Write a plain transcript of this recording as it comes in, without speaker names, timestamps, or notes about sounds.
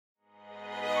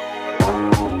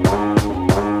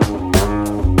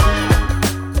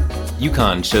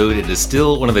UConn showed it is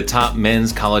still one of the top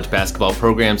men's college basketball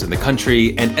programs in the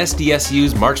country, and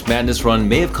SDSU's March Madness run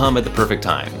may have come at the perfect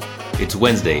time. It's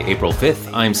Wednesday, April 5th.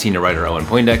 I'm senior writer Owen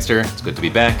Poindexter. It's good to be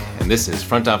back, and this is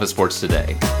Front Office Sports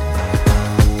Today.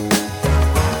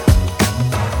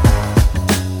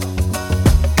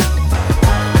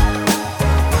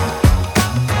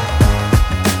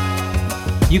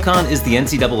 UConn is the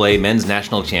NCAA men's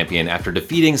national champion after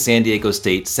defeating San Diego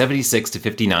State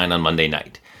 76-59 on Monday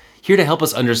night. Here to help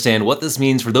us understand what this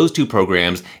means for those two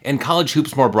programs and college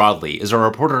hoops more broadly is our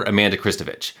reporter Amanda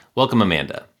Christovich. Welcome,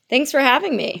 Amanda. Thanks for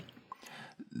having me.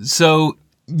 So,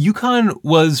 UConn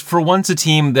was for once a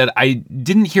team that I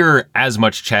didn't hear as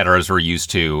much chatter as we're used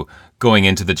to going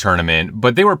into the tournament,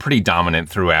 but they were pretty dominant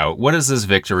throughout. What does this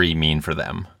victory mean for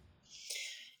them?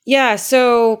 Yeah,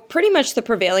 so pretty much the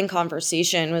prevailing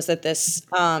conversation was that this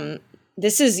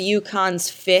is UConn's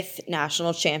fifth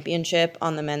national championship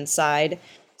on the men's side.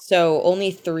 So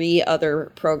only 3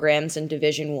 other programs in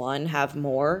Division I have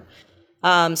more.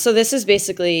 So this has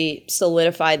basically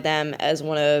solidified them as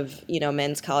one of,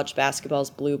 men's college basketball's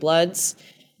blue bloods.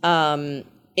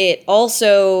 It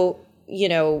also,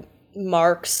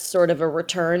 marks sort of a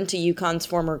return to UConn's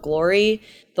former glory.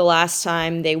 The last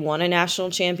time they won a national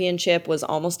championship was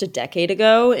almost a decade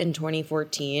ago in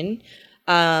 2014.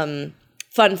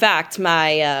 Fun fact,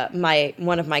 my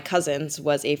one of my cousins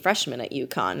was a freshman at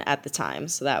UConn at the time,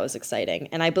 so that was exciting.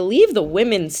 And I believe the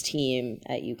women's team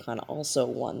at UConn also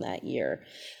won that year.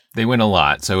 They win a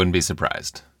lot, so I wouldn't be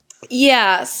surprised.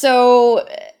 Yeah, so,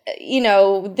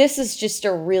 this is just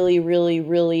a really, really,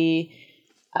 really,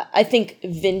 I think,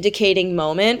 vindicating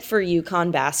moment for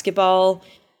UConn basketball.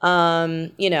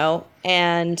 And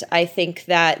I think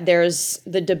that there's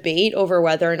the debate over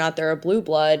whether or not they're a blue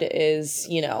blood is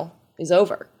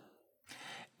over.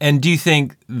 And do you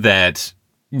think that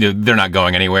they're not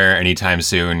going anywhere anytime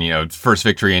soon? First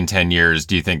victory in 10 years.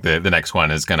 Do you think the next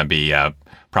one is going to be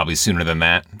probably sooner than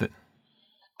that? Well,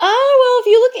 if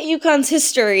you look at UConn's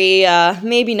history,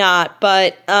 maybe not.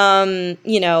 But,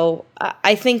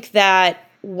 I think that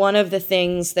one of the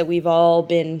things that we've all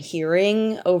been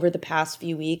hearing over the past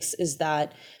few weeks is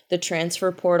that the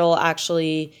transfer portal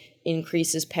actually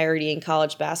increases parity in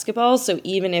college basketball. So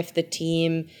even if the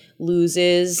team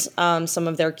loses some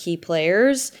of their key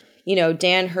players,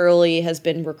 Dan Hurley has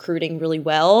been recruiting really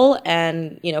well.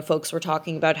 And, folks were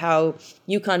talking about how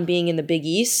UConn being in the Big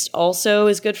East also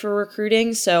is good for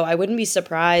recruiting. So I wouldn't be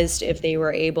surprised if they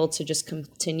were able to just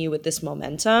continue with this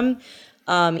momentum,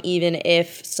 even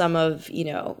if some of,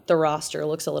 the roster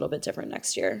looks a little bit different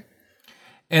next year.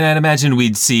 And I'd imagine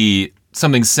we'd see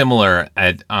something similar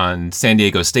on San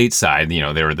Diego State's side.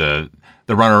 They were the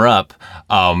runner-up,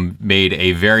 made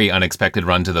a very unexpected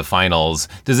run to the finals.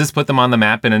 Does this put them on the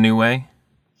map in a new way?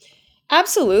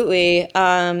 Absolutely.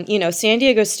 San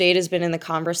Diego State has been in the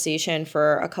conversation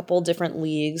for a couple different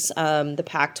leagues, the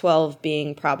Pac-12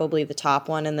 being probably the top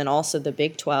one, and then also the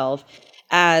Big 12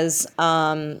 as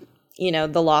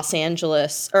the Los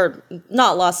Angeles, or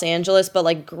not Los Angeles, but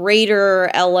like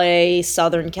greater LA,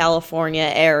 Southern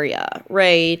California area,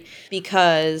 right?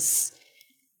 Because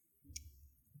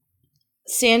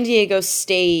San Diego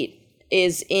State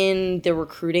is in the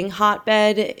recruiting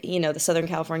hotbed, the Southern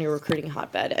California recruiting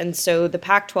hotbed. And so the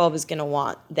Pac-12 is going to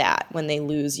want that when they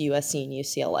lose USC and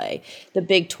UCLA. The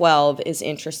Big 12 is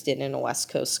interested in a West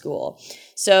Coast school.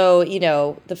 So,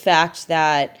 the fact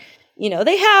that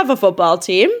they have a football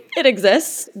team. It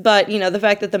exists. But, the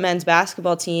fact that the men's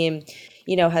basketball team,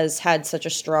 has had such a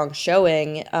strong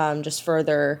showing just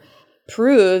further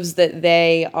proves that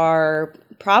they are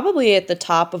probably at the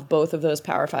top of both of those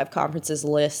Power 5 conferences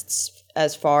lists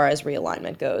as far as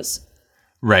realignment goes.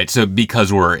 Right. So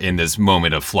because we're in this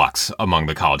moment of flux among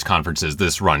the college conferences,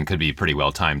 this run could be pretty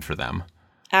well timed for them.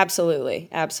 Absolutely.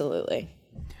 Absolutely.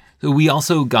 So we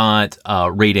also got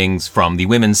ratings from the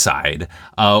women's side.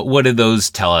 What did those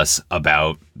tell us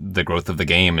about the growth of the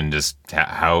game and just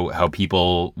how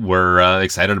people were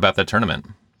excited about that tournament?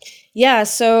 Yeah,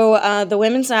 so the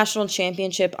Women's National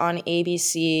Championship on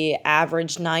ABC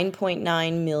averaged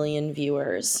 9.9 million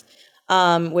viewers,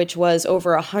 which was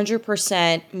over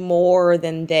 100% more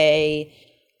than they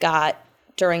got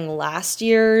during last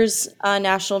year's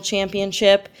national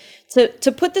championship.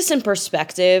 To put this in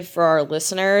perspective for our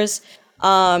listeners,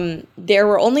 there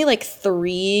were only like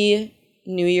 3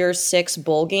 New Year's Six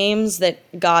bowl games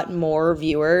that got more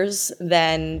viewers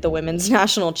than the Women's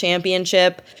National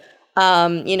Championship.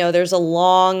 There's a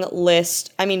long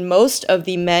list. I mean, most of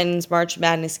the men's March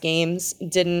Madness games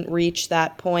didn't reach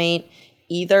that point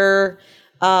either.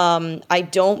 I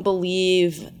don't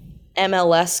believe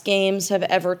MLS games have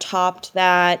ever topped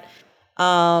that.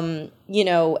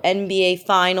 NBA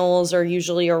finals are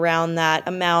usually around that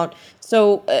amount.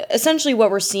 So essentially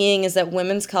what we're seeing is that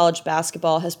women's college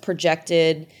basketball has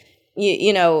projected,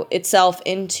 itself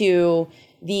into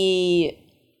the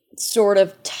sort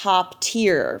of top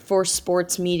tier for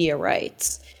sports media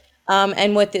rights.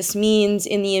 And what this means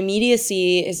in the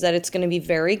immediacy is that it's going to be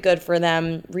very good for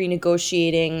them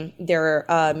renegotiating their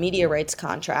media rights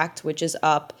contract, which is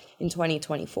up in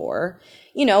 2024.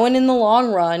 And in the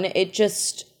long run,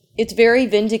 it's very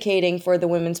vindicating for the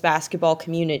women's basketball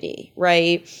community,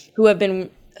 right? Who have been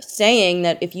saying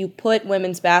that if you put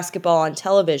women's basketball on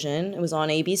television, it was on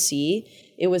ABC,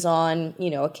 it was on,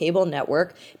 a cable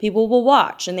network, people will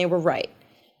watch, and they were right.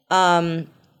 So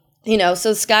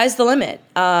the sky's the limit.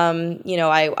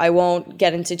 I won't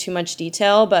get into too much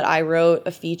detail, but I wrote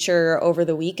a feature over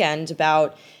the weekend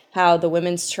about how the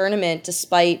women's tournament,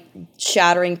 despite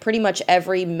shattering pretty much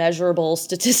every measurable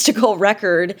statistical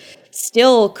record,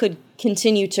 still could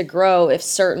continue to grow if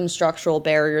certain structural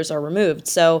barriers are removed.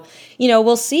 So,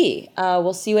 we'll see.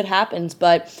 We'll see what happens.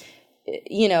 But,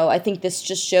 I think this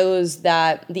just shows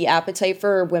that the appetite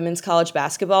for women's college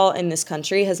basketball in this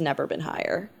country has never been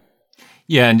higher.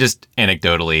 Yeah, and just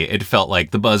anecdotally, it felt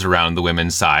like the buzz around the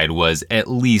women's side was at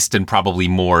least and probably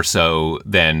more so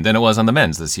than it was on the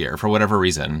men's this year, for whatever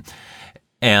reason.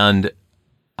 And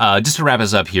just to wrap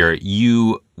us up here,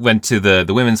 you went to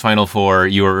the women's Final Four.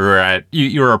 You were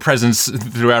a presence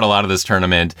throughout a lot of this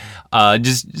tournament.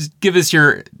 Just give us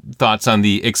your thoughts on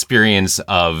the experience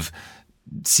of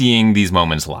seeing these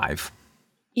moments live.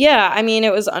 Yeah,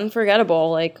 it was unforgettable,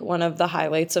 like one of the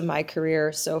highlights of my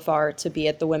career so far, to be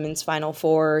at the women's Final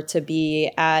Four, to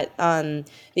be at the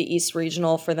East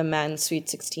Regional for the men's Sweet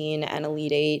 16 and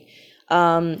Elite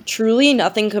 8. Truly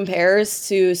nothing compares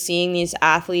to seeing these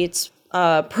athletes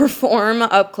perform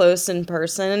up close in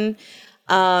person,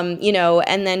 and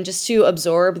then just to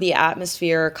absorb the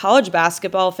atmosphere. College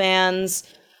basketball fans,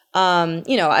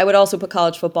 I would also put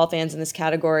college football fans in this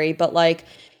category, but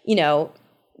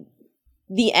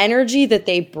the energy that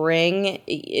they bring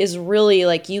is really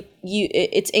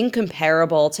it's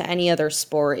incomparable to any other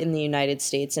sport in the United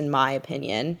States, in my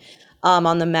opinion,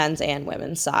 on the men's and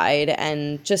women's side.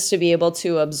 And just to be able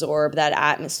to absorb that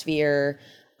atmosphere,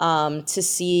 to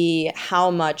see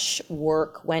how much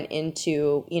work went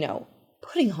into,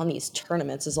 putting on these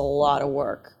tournaments is a lot of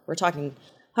work. We're talking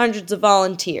hundreds of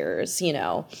volunteers,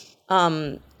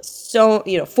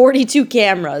 42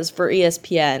 cameras for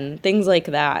ESPN, things like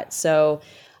that. So,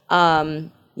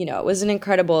 it was an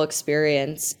incredible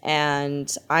experience,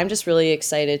 and I'm just really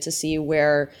excited to see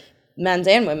where men's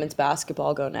and women's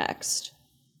basketball go next.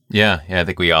 Yeah, I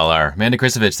think we all are. Amanda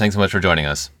Christovich, thanks so much for joining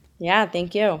us. Yeah,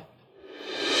 thank you.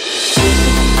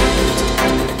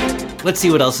 Let's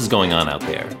see what else is going on out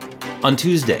there. On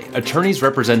Tuesday, attorneys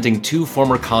representing two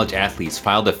former college athletes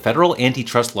filed a federal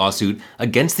antitrust lawsuit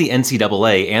against the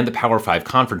NCAA and the Power 5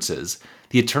 conferences.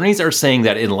 The attorneys are saying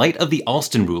that in light of the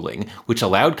Alston ruling, which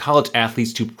allowed college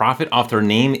athletes to profit off their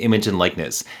name, image, and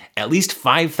likeness, at least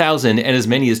 5,000 and as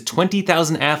many as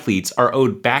 20,000 athletes are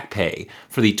owed back pay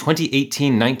for the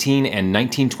 2018-19 and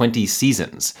 19-20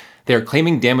 seasons. They are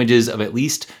claiming damages of at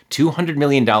least $200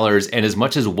 million and as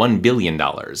much as $1 billion.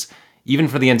 Even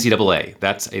for the NCAA,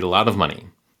 that's a lot of money.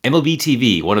 MLB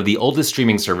TV, one of the oldest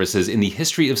streaming services in the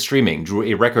history of streaming, drew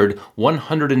a record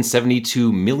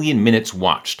 172 million minutes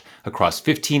watched across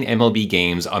 15 MLB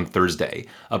games on Thursday,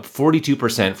 up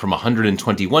 42% from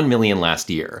 121 million last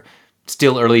year.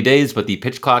 Still early days, but the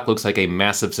pitch clock looks like a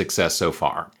massive success so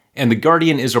far. And The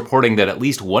Guardian is reporting that at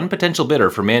least one potential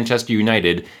bidder for Manchester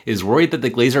United is worried that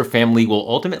the Glazer family will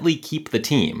ultimately keep the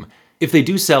team. If they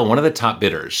do sell, one of the top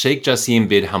bidders, Sheikh Jassim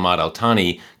bin Hamad Al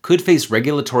Thani, could face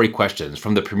regulatory questions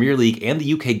from the Premier League and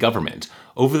the UK government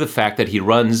over the fact that he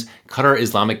runs Qatar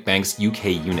Islamic Bank's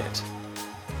UK unit.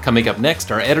 Coming up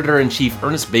next, our editor-in-chief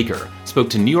Ernest Baker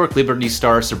spoke to New York Liberty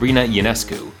star Sabrina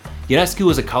Ionescu. Ionescu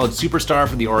was a college superstar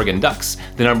for the Oregon Ducks,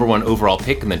 the #1 overall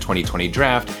pick in the 2020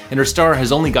 draft, and her star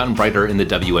has only gotten brighter in the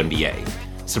WNBA.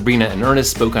 Sabrina and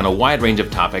Ernest spoke on a wide range of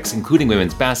topics, including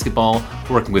women's basketball,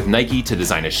 working with Nike to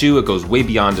design a shoe that goes way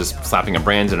beyond just slapping a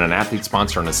brand and an athlete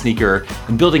sponsor on a sneaker,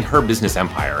 and building her business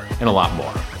empire, and a lot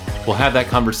more. We'll have that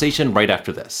conversation right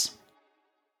after this.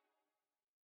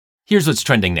 Here's what's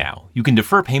trending now. You can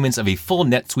defer payments of a full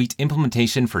NetSuite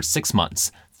implementation for 6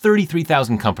 months.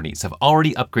 33,000 companies have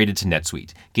already upgraded to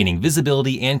NetSuite, gaining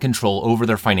visibility and control over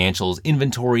their financials,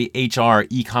 inventory, HR,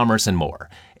 e-commerce, and more.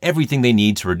 Everything they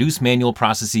need to reduce manual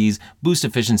processes, boost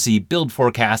efficiency, build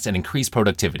forecasts, and increase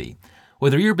productivity.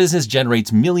 Whether your business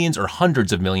generates millions or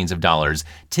hundreds of millions of dollars,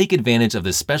 take advantage of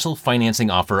this special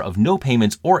financing offer of no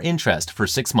payments or interest for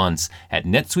 6 months at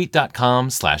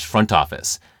netsuite.com/front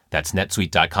office. That's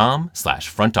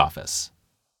netsuite.com/front office.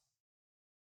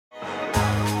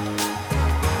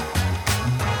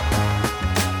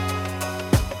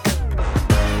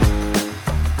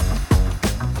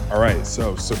 All right,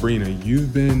 so Sabrina,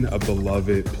 you've been a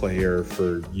beloved player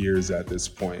for years at this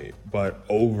point, but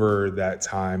over that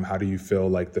time, how do you feel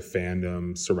like the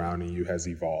fandom surrounding you has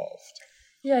evolved?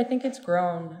 Yeah, I think it's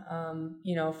grown,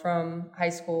 from high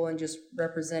school and just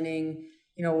representing,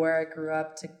 where I grew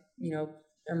up to,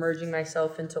 emerging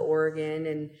myself into Oregon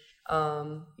and,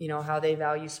 how they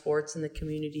value sports in the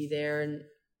community there and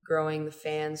growing the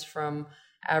fans from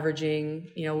averaging,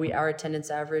 our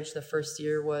attendance average the first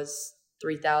year was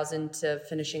 3,000 to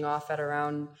finishing off at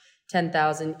around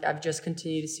 10,000. I've just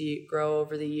continued to see it grow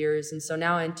over the years. And so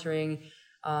now entering,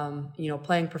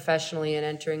 playing professionally and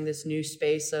entering this new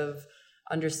space of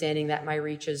understanding that my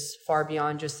reach is far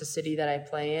beyond just the city that I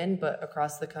play in, but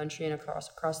across the country and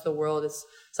across the world. It's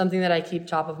something that I keep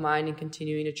top of mind and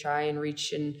continuing to try and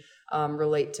reach and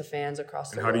relate to fans across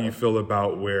the world. And how do you feel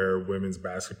about where women's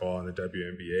basketball and the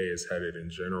WNBA is headed in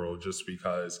general? Just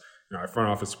because at Front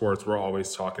Office Sports, we're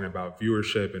always talking about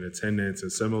viewership and attendance, and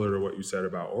similar to what you said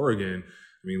about Oregon,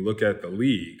 I mean, look at the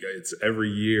league. It's every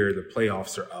year the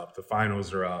playoffs are up, the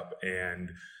finals are up, and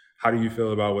how do you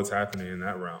feel about what's happening in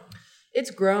that realm?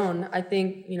 It's grown. I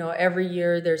think, every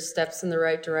year there's steps in the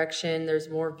right direction. There's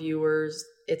more viewers.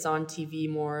 It's on TV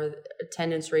more.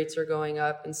 Attendance rates are going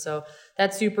up. And so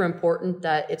that's super important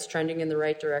that it's trending in the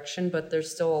right direction, but there's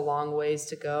still a long ways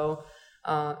to go.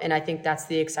 And I think that's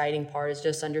the exciting part, is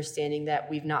just understanding that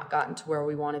we've not gotten to where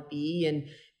we want to be and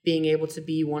being able to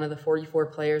be one of the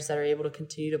 44 players that are able to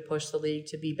continue to push the league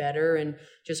to be better and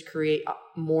just create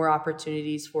more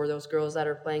opportunities for those girls that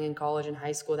are playing in college and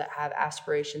high school that have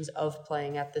aspirations of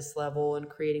playing at this level and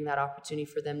creating that opportunity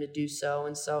for them to do so.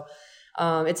 And so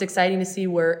it's exciting to see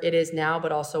where it is now,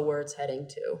 but also where it's heading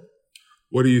to.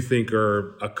 What do you think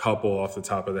are a couple off the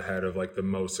top of the head of like the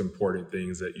most important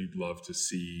things that you'd love to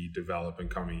see develop in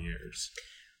coming years?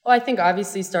 Well, I think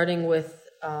obviously starting with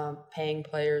paying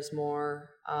players more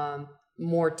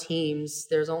teams.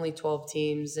 There's only 12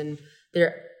 teams, and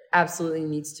there absolutely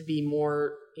needs to be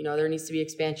more, there needs to be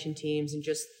expansion teams and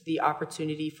just the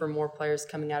opportunity for more players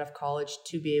coming out of college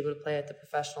to be able to play at the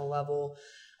professional level.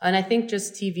 And I think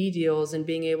just TV deals and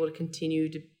being able to continue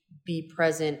to be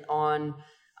present on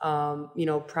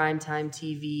primetime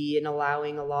TV and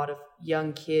allowing a lot of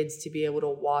young kids to be able to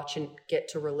watch and get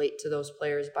to relate to those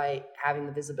players by having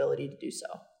the visibility to do so.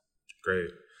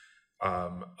 Great.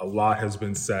 A lot has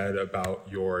been said about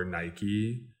your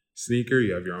Nike sneaker.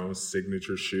 You have your own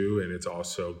signature shoe, and it's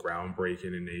also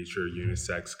groundbreaking in nature,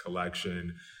 unisex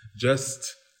collection.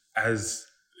 Just as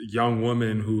a young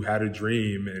woman who had a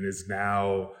dream and is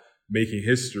now making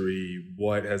history,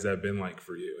 what has that been like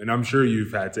for you? And I'm sure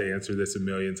you've had to answer this a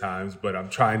million times, but I'm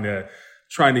trying to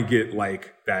get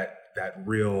like that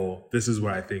real, this is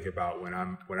what I think about when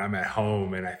I'm at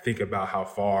home and I think about how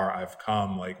far I've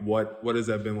come. Like what has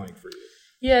that been like for you?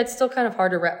 Yeah, it's still kind of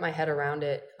hard to wrap my head around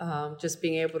it. Just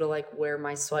being able to like wear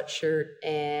my sweatshirt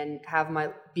and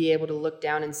be able to look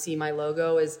down and see my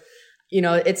logo is,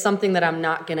 it's something that I'm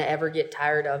not going to ever get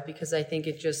tired of, because I think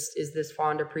it just is this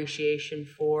fond appreciation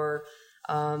for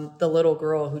the little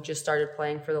girl who just started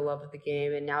playing for the love of the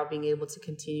game, and now being able to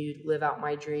continue to live out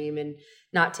my dream and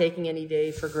not taking any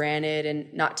day for granted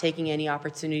and not taking any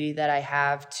opportunity that I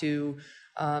have to,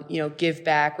 give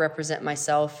back, represent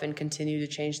myself, and continue to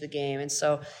change the game. And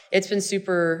so it's been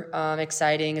super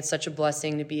exciting. It's such a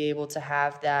blessing to be able to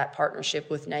have that partnership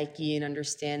with Nike and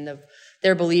understand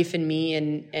their belief in me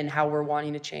and how we're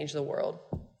wanting to change the world.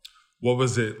 What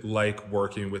was it like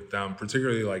working with them,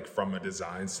 particularly like from a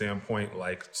design standpoint?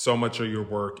 Like so much of your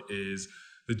work is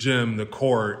the gym, the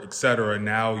court, et cetera.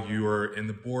 Now you are in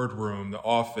the boardroom, the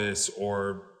office,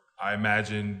 or I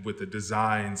imagine with the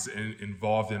designs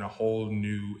involved in a whole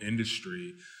new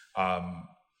industry.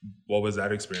 What was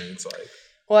that experience like?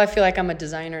 Well, I feel like I'm a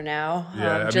designer now.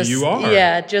 Yeah, you are.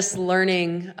 Yeah, just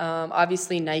learning.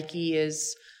 Obviously, Nike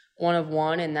is one of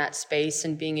one in that space,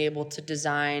 and being able to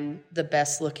design the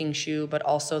best looking shoe, but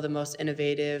also the most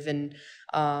innovative and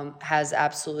has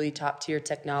absolutely top tier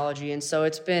technology. And so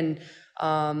it's been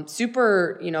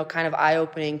super, kind of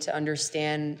eye-opening to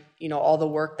understand, all the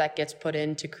work that gets put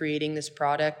into creating this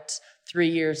product 3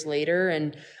 years later,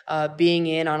 and being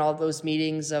in on all those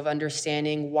meetings of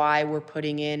understanding why we're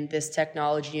putting in this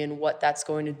technology and what that's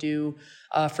going to do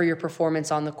for your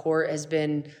performance on the court has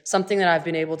been something that I've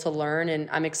been able to learn, and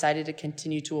I'm excited to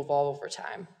continue to evolve over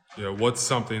time. What's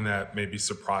something that maybe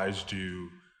surprised you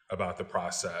about the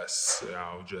process,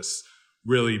 just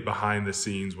really behind the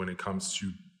scenes when it comes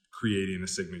to creating the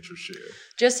signature shoe?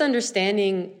 Just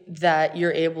understanding that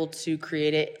you're able to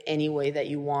create it any way that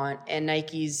you want. And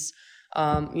Nike's,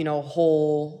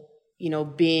 whole,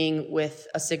 being with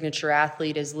a signature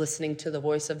athlete is listening to the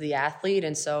voice of the athlete.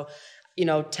 And so,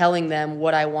 telling them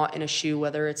what I want in a shoe,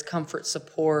 whether it's comfort,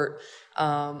 support,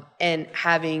 and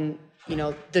having,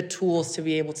 the tools to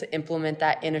be able to implement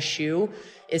that in a shoe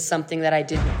is something that I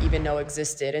didn't even know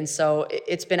existed. And so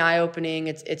it's been eye-opening.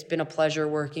 It's been a pleasure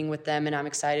working with them, and I'm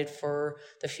excited for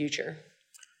the future.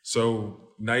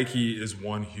 So Nike is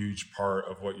one huge part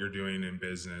of what you're doing in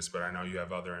business, but I know you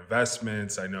have other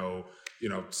investments. I know,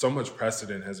 so much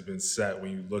precedent has been set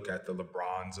when you look at the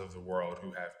LeBrons of the world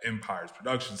who have empires,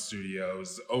 production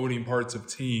studios, owning parts of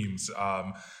teams.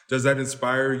 Does that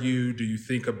inspire you? Do you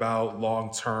think about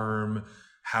long-term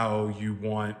how you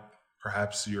want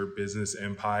perhaps your business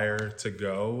empire to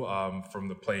go from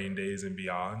the playing days and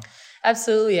beyond?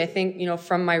 Absolutely. I think,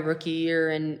 from my rookie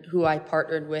year and who I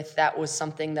partnered with, that was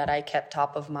something that I kept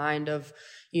top of mind of,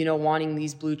 wanting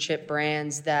these blue chip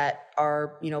brands that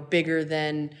are, bigger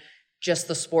than just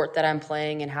the sport that I'm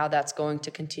playing and how that's going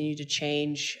to continue to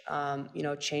change,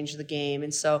 change the game.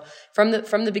 And so from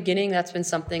the beginning, that's been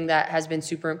something that has been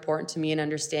super important to me, and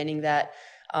understanding that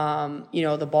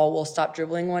the ball will stop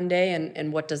dribbling one day,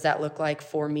 and what does that look like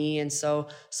for me? And so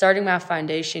starting my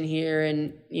foundation here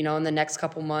and, in the next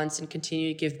couple months, and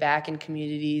continue to give back in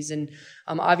communities, and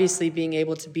obviously being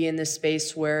able to be in this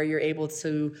space where you're able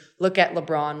to look at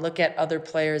LeBron, look at other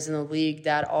players in the league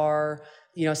that are,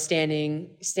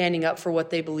 standing up for what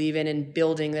they believe in and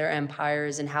building their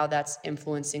empires, and how that's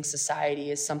influencing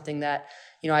society is something that,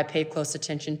 I pay close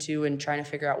attention to, and trying to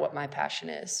figure out what my passion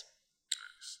is.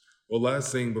 Well,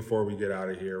 last thing before we get out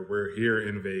of here, we're here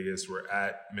in Vegas. We're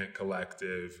at Mint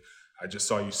Collective. I just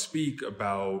saw you speak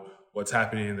about what's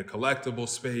happening in the collectible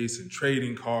space and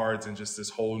trading cards and just this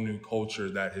whole new culture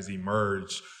that has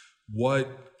emerged. What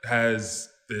has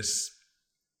this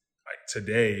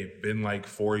today been like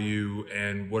for you,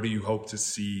 and what do you hope to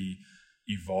see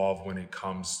evolve when it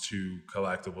comes to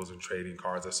collectibles and trading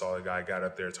cards? I saw a guy got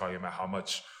up there talking about how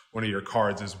much one of your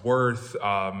cards is worth,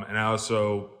 and I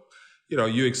also,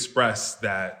 you expressed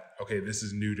that, okay, this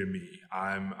is new to me.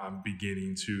 I'm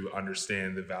beginning to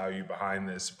understand the value behind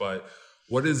this, but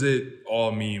what does it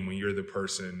all mean when you're the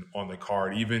person on the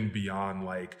card, even beyond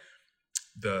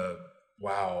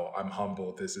wow, I'm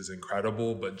humbled, this is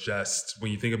incredible, but just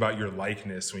when you think about your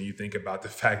likeness, when you think about the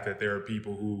fact that there are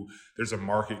people who, there's a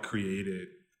market created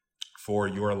for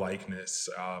your likeness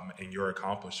and your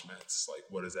accomplishments,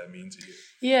 what does that mean to you?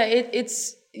 Yeah,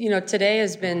 it's, today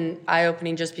has been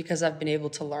eye-opening just because I've been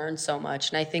able to learn so much.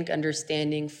 And I think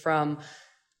understanding from,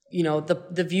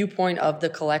 the viewpoint of the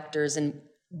collectors and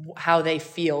how they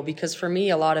feel, because for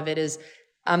me, a lot of it is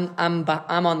I'm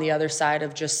on the other side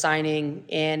of just signing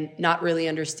and not really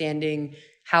understanding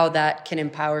how that can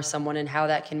empower someone and how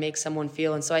that can make someone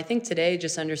feel. And so I think today,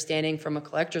 just understanding from a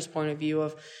collector's point of view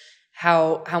of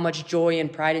how much joy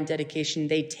and pride and dedication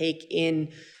they take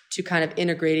in to kind of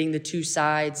integrating the two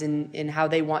sides, and how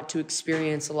they want to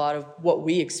experience a lot of what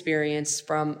we experience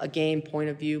from a game point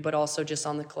of view, but also just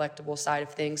on the collectible side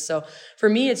of things. So for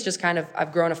me, it's just kind of,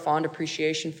 I've grown a fond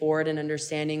appreciation for it and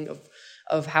understanding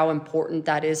of how important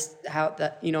that is,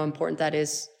 important that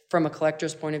is from a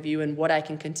collector's point of view, and what I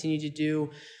can continue to do,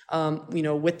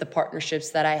 with the partnerships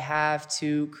that I have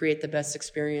to create the best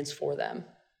experience for them.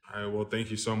 All right. Well, thank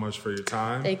you so much for your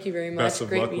time. Thank you very much. Best of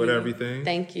luck with everything.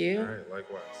 Thank you. All right.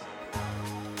 Likewise.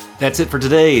 That's it for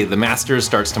today. The Masters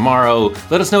starts tomorrow.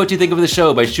 Let us know what you think of the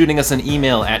show by shooting us an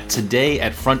email at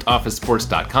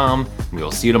today@frontofficesports.com. We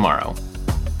will see you tomorrow.